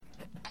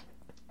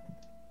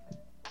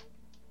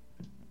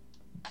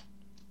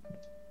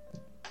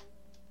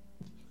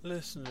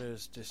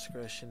Listeners'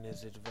 discretion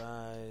is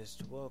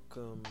advised.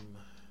 Welcome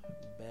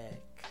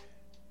back.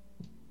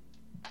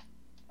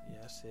 Yeah,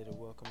 I said it.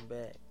 Welcome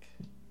back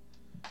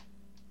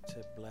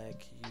to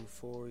Black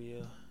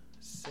Euphoria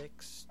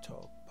Sex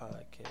Talk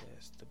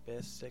Podcast. The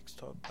best sex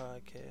talk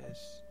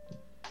podcast.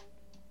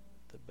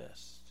 The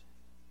best.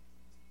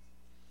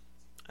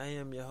 I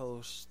am your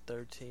host,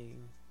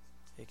 13,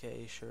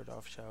 aka Shirt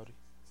Off Shouty.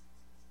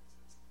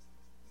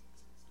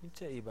 Let me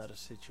tell you about a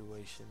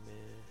situation,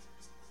 man.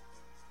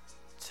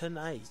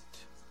 Tonight,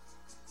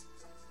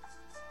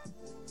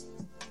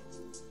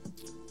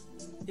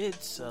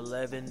 it's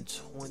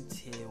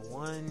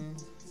 11:21.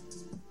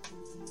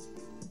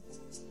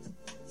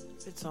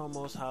 It's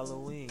almost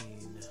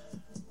Halloween.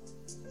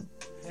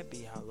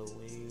 Happy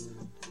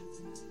Halloween.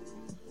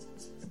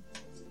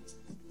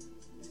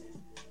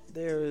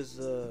 There is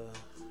a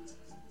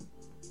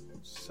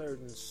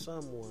certain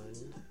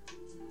someone.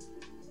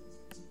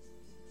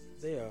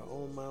 They are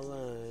on my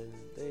line.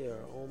 They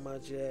are on my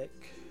jack.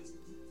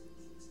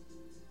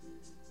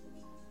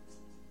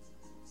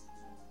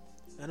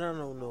 And I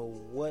don't know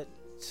what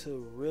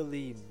to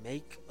really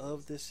make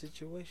of this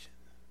situation.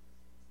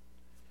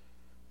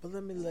 But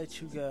let me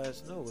let you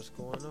guys know what's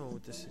going on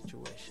with this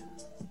situation.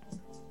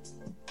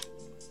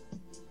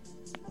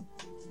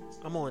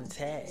 I'm on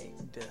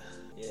Tagged.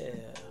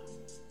 Yeah.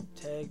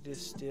 Tagged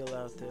is still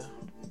out there.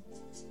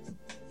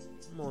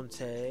 I'm on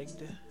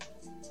Tagged.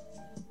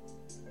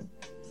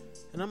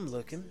 And I'm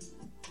looking.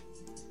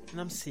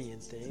 And I'm seeing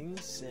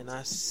things. And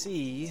I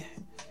see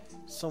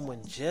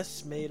someone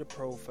just made a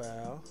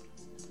profile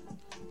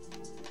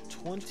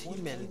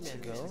 20 minutes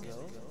ago.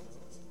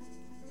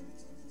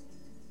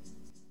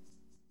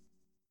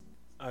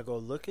 I go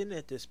looking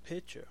at this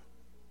picture,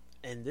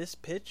 and this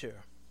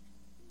picture,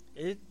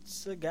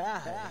 it's a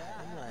guy.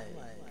 I'm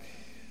like,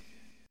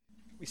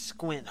 we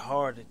squint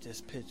hard at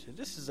this picture.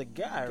 This is a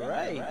guy,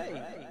 right?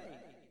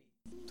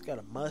 He's got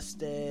a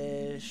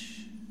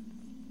mustache.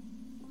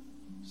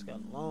 He's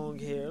got long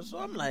hair. So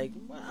I'm like,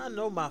 well, I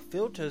know my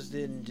filters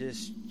didn't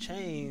just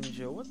change,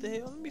 or what the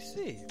hell? Let me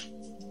see.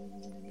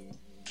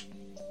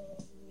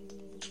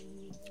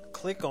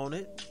 Click on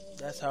it.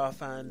 That's how I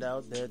find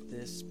out that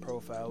this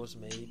profile was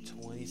made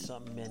 20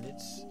 something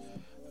minutes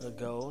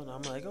ago. And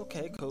I'm like,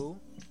 okay,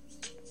 cool.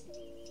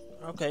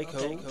 Okay,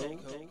 cool.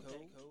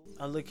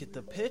 I look at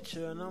the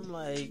picture and I'm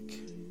like,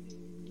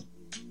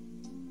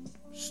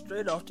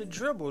 straight off the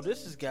dribble,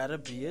 this has got to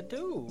be a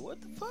dude.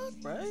 What the fuck,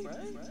 right?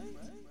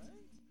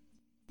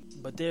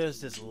 But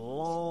there's this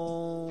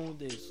long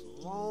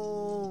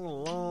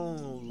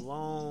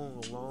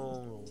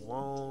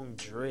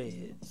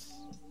dreads.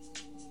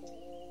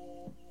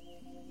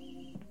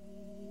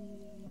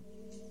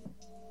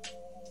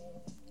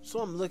 So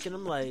I'm looking,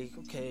 I'm like,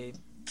 okay,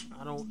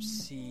 I don't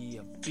see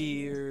a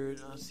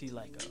beard. I see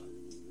like a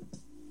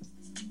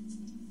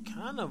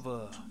kind of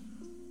a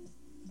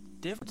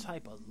different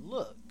type of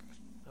look.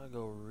 I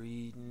go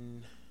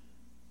reading.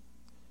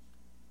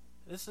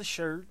 It's a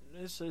shirt.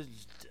 Just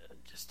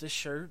a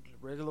shirt,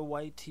 regular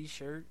white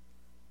t-shirt.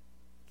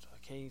 So I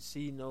can't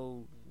see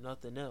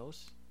nothing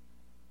else.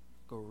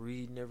 Go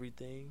reading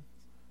everything.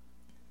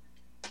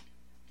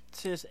 It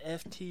says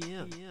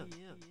FTM.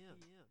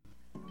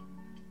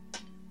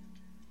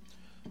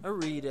 I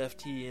read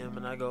FTM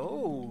and I go,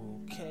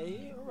 oh,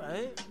 okay,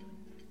 alright.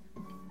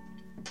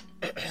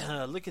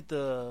 I look at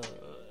the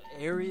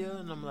area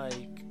and I'm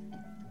like,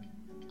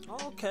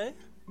 oh, okay.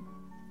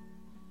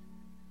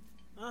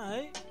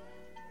 Alright.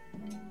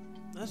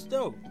 That's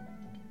dope.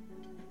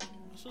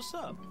 That's what's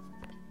up.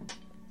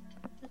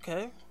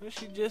 Okay. Well,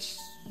 she just,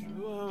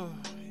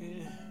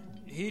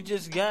 he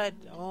just got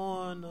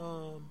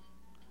on,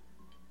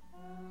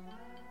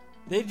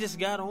 they just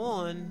got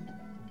on.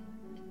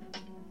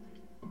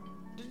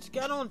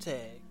 Got on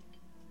Tag.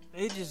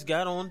 They just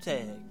got on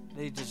Tag.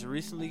 They just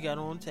recently got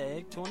on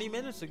Tag 20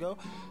 minutes ago.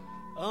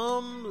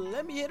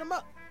 Let me hit him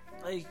up.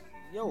 Like,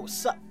 yo,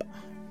 sup?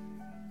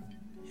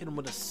 Hit him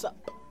with a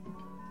sup.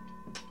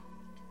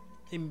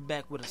 Hit me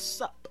back with a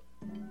sup.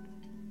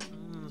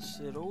 I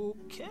said,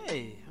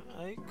 okay.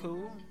 Alright,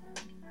 cool.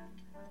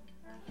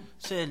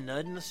 Said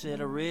nothing. I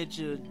said, I read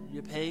your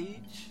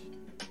page.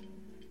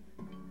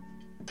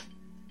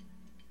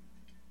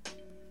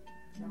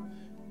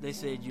 They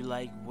said you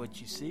like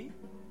what you see.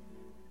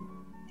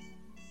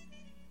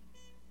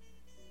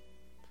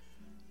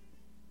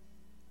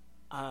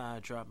 I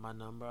dropped my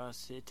number. I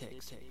said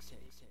text.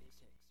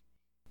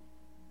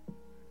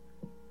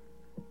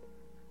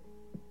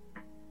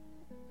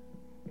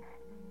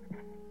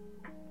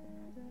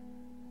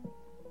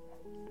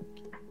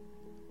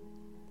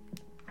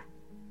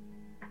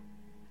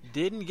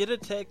 Didn't get a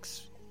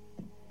text.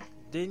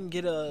 Didn't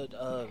get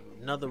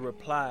another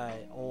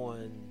reply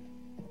on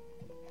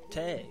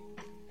Tag.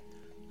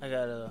 I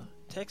got a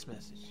text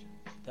message.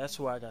 That's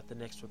where I got the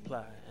next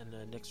reply. And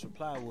the next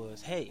reply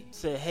was, hey.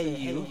 Said, hey,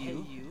 you.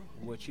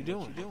 What you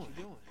doing?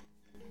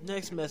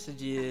 Next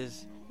message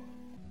is,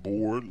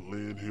 bored,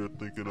 laying here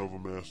thinking of a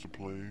master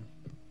plan.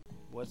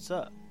 What's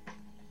up?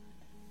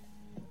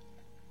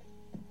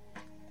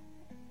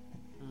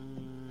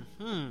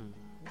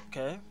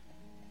 Okay.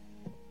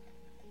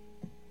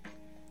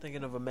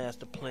 Thinking of a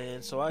master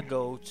plan. So I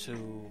go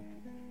to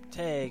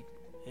tag,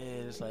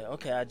 and it's like,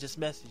 okay, I just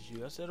messaged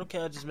you. I said, okay,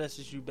 I just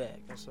messaged you back.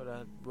 That's what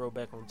I wrote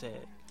back on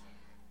tag.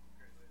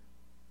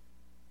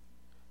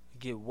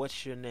 Get,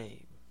 what's your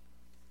name?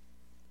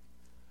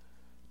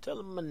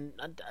 Tell them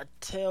I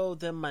tell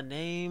them my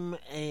name,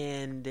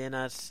 and then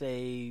I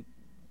say,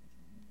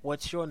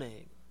 what's your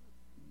name?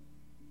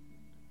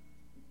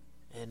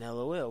 And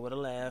LOL with a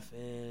laugh,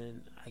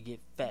 and I get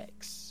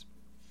facts.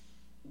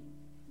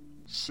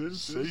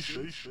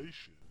 Sensation.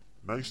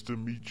 Nice to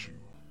meet you.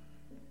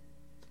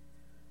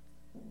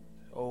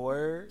 A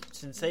word?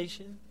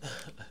 Sensation?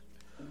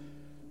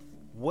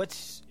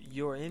 What's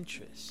your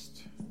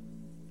interest?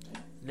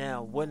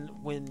 Now, when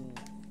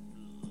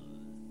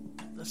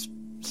let's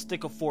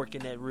stick a fork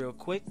in that real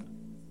quick.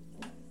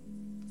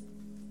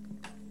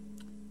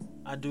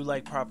 I do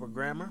like proper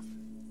grammar.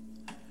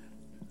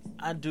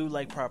 I do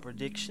like proper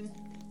diction.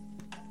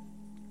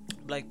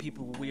 Black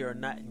people, we are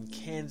not in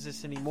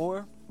Kansas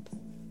anymore.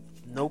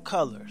 No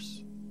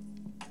colors.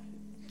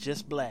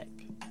 Just black.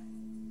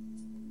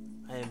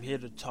 I am here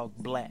to talk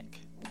black,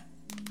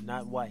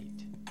 not white.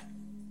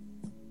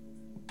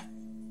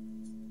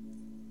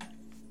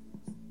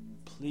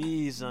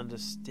 Please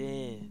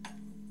understand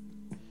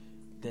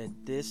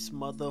that this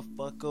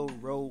motherfucker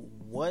wrote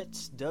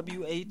what's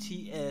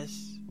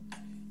W-A-T-S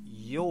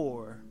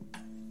your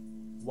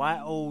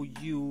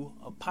Y-O-U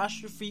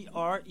apostrophe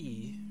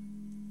R-E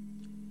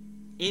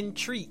in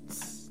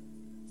treats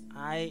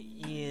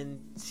I-N-T-E-E-T-S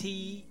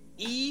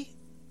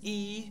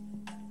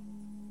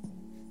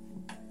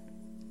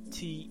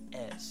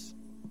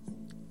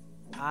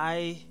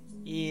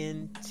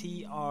I-N-T-R-E-E-T-S.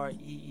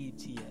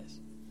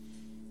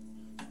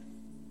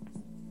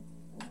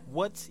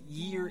 What's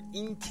year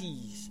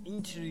inties?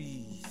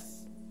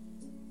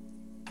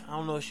 I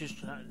don't know if she's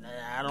trying.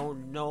 I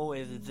don't know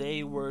if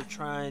they were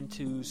trying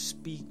to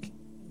speak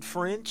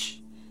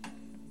French,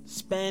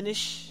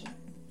 Spanish,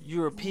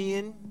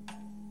 European,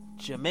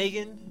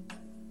 Jamaican,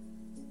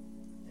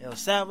 El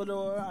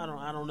Salvador.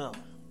 I don't know.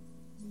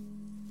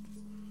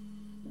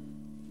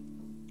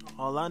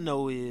 All I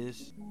know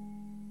is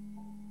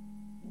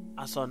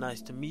I saw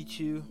nice to meet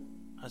you.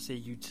 I said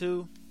you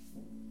too.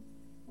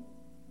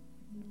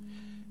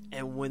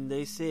 And when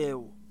they said,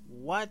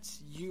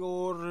 what's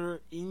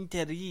your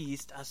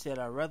interest? I said,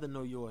 I'd rather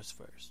know yours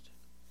first.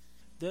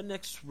 Their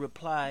next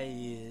reply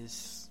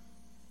is,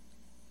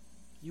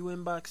 you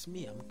inbox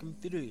me. I'm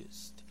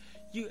confused.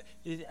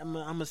 I'm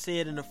going to say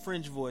it in a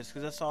French voice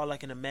because that's all I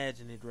can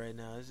imagine it right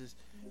now. It's just,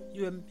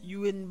 you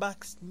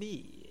inboxed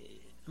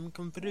me. I'm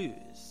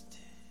confused.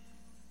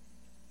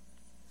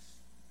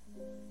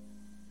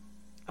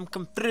 I'm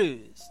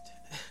confused.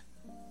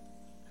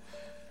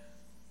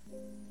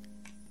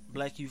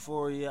 Black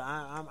Euphoria,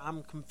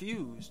 I'm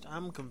confused.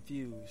 I'm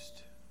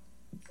confused.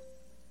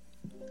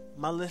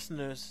 My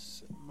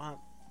listeners, I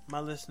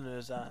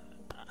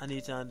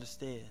need to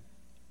understand.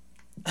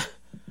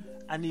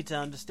 I need to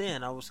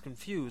understand. I was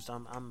confused.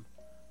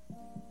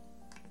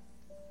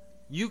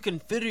 You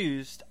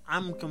confused.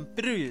 I'm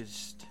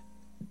confused.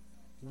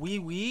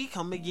 We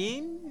come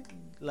again?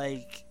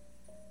 Like,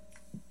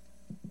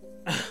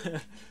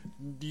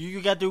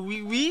 you got the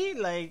wee?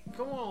 Like,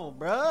 come on,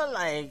 bro.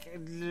 Like,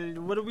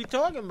 what are we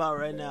talking about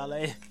right now?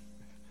 Like,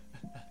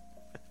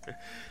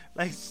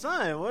 like,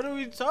 son, what are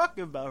we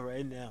talking about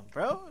right now,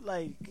 bro?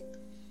 Like,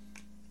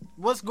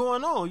 what's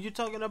going on? You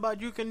talking about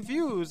you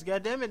confused?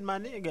 God damn it, my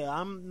nigga.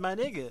 I'm my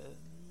nigga.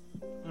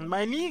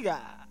 My nigga.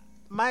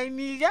 My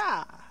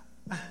nigga.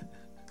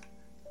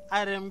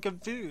 I am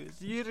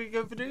confused. You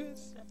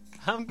confused?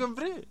 I'm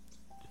confused.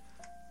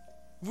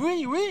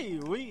 We.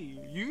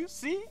 You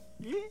see?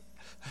 Yeah.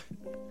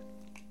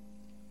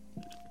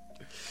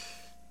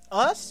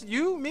 Us,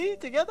 you, me,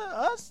 together,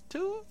 us,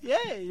 two,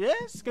 yeah,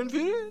 yes,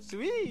 confused,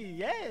 we,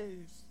 yes,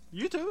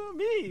 you too,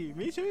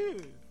 me too.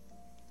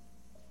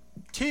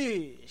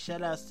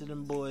 Shout outs to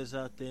them boys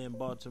out there in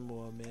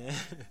Baltimore, man.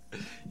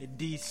 In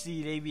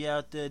DC, they be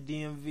out there,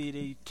 DMV,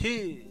 they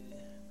too.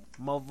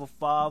 Mother,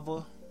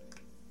 father,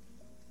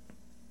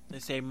 they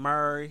say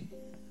Murray.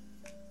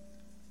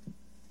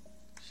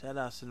 Shout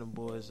outs to them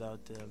boys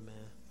out there,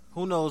 man.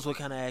 Who knows what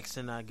kind of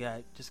accent I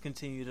got? Just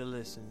continue to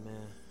listen,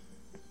 man.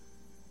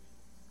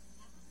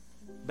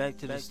 Back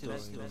to the story.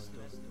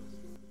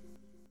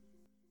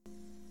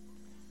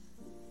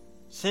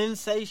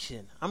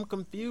 Sensation. I'm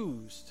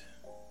confused.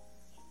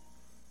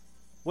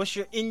 What's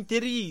your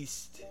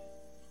interest?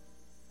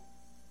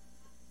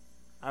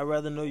 I'd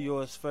rather know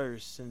yours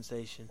first,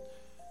 Sensation.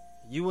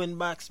 You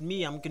inboxed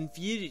me. I'm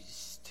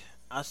confused.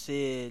 I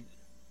said,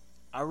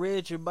 I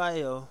read your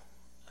bio.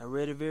 I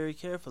read it very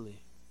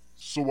carefully.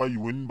 So why you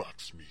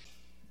inbox me?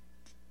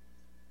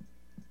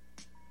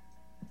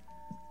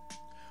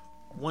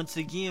 Once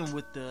again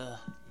with the,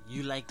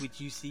 you like what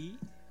you see?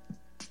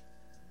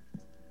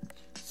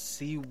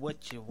 See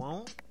what you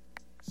want?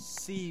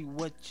 See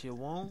what you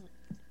want?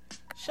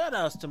 Shout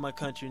outs to my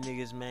country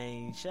niggas,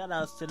 man. Shout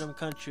outs to them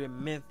country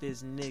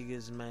Memphis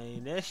niggas,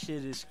 man. That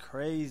shit is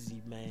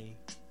crazy, man.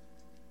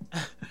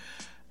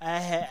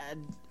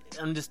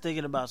 I'm just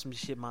thinking about some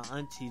shit. My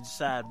auntie,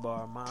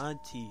 sidebar, my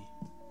auntie,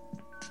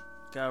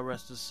 God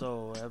rest her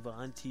soul, I have an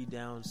auntie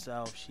down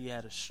south. She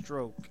had a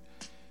stroke,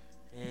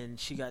 and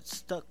she got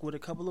stuck with a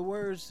couple of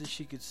words that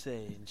she could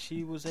say, and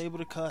she was able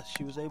to cuss.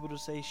 She was able to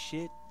say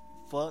shit,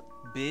 fuck,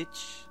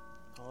 bitch,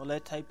 all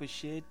that type of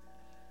shit,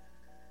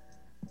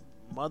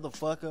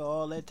 motherfucker,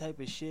 all that type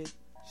of shit.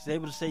 She's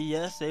able to say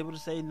yes, able to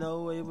say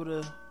no, able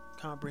to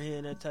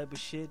comprehend that type of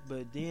shit,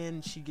 but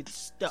then she gets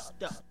stuck.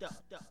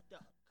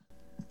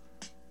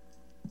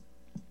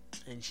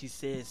 And she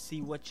says,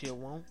 see what you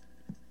want.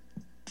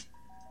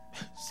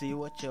 See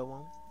what you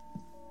want.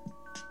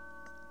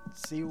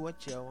 See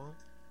what you want.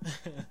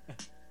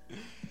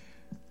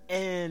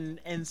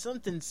 and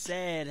something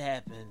sad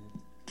happened.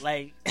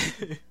 Like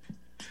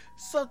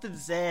something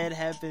sad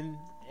happened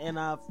in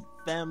our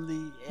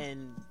family,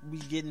 and we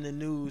getting the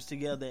news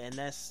together, and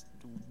that's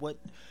what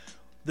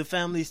the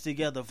family's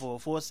together for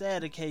a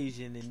sad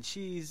occasion. And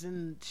she's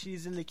in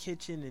the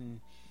kitchen,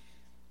 and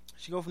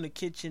she go from the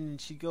kitchen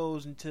and she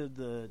goes into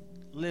the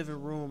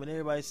living room, and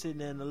everybody's sitting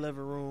there in the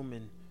living room,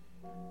 and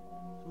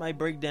might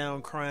break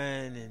down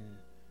crying,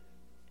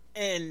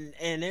 and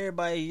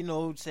everybody, you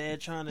know,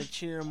 sad, trying to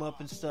cheer him up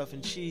and stuff.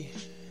 And she,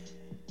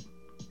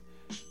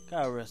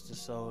 God rest her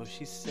soul,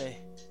 she say,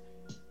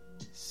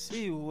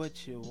 see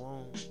what you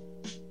want.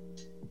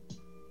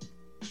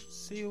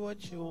 See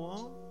what you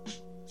want.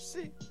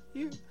 See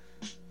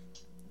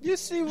you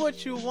see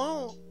what you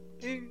want.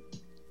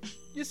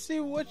 You see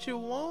what you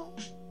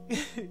want.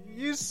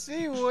 You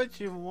see what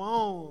you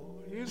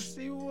want. You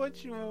see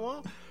what you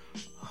want.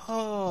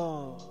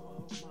 Oh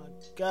my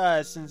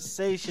God,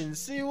 sensation.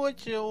 See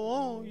what you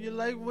want. You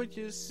like what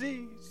you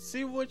see.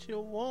 See what you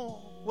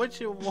want. What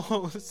you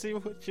want. See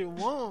what you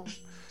want.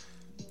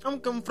 I'm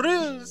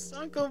confused.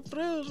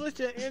 What's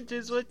your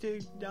interest?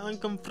 I'm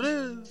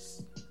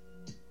confused.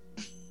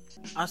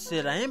 I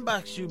said I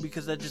inboxed you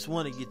because I just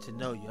want to get to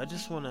know you. I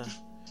just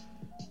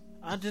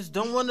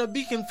don't want to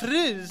be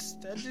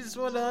confused. I just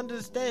want to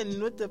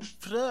understand what the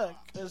fuck.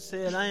 I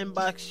said I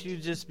inboxed you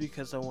just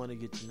because I want to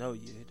get to know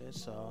you.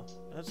 That's all.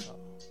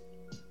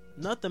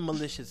 Nothing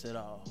malicious at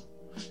all.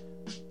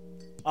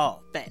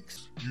 Oh,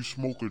 facts. You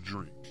smoke or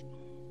drink?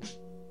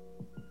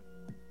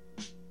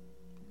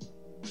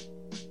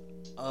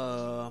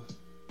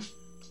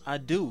 I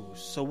do.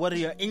 So what are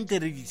your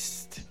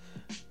interests?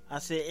 I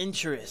said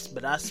interest,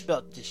 but I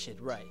spelt this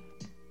shit right.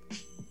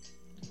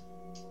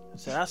 I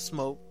said I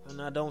smoke,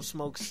 and I don't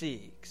smoke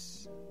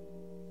cigs.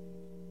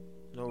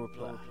 No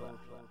reply.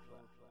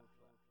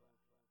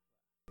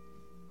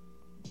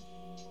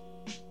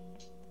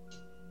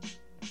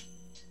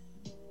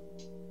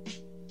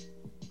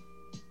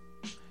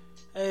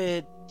 I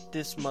hit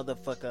this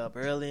motherfucker up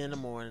early in the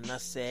morning. I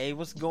say, hey,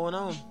 what's going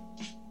on?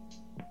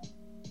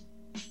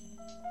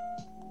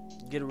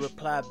 Get a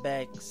reply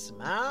back some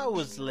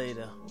hours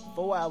later.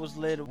 4 hours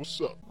later.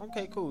 What's up?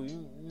 Okay, cool.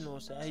 You know what I'm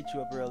saying? I hit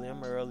you up early.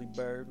 I'm an early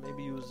bird.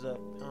 Maybe you was up.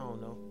 I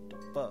don't know. The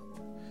fuck.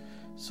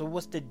 So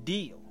what's the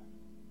deal?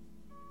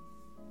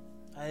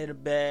 I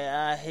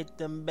hit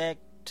them back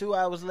 2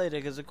 hours later,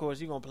 because of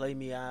course you gonna play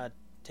me. I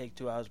take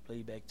 2 hours to play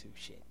you back too.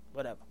 Shit.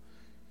 Whatever.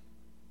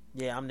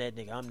 Yeah, I'm that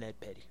nigga. I'm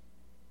that petty.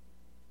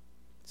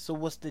 So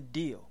what's the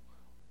deal?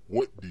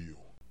 What deal?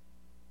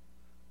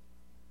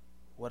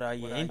 What are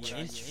your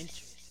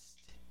interests?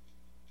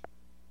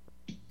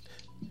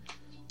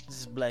 This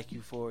is Black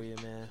Euphoria,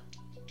 man.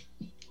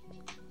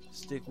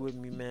 Stick with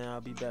me, man. I'll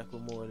be back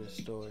with more of this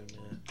story,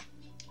 man.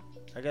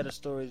 I got a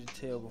story to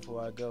tell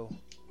before I go,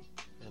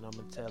 and I'm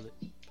gonna tell it.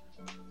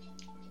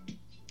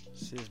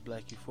 This is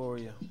Black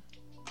Euphoria.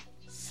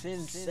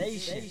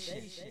 Sensation.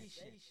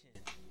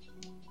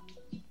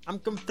 I'm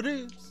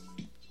confused.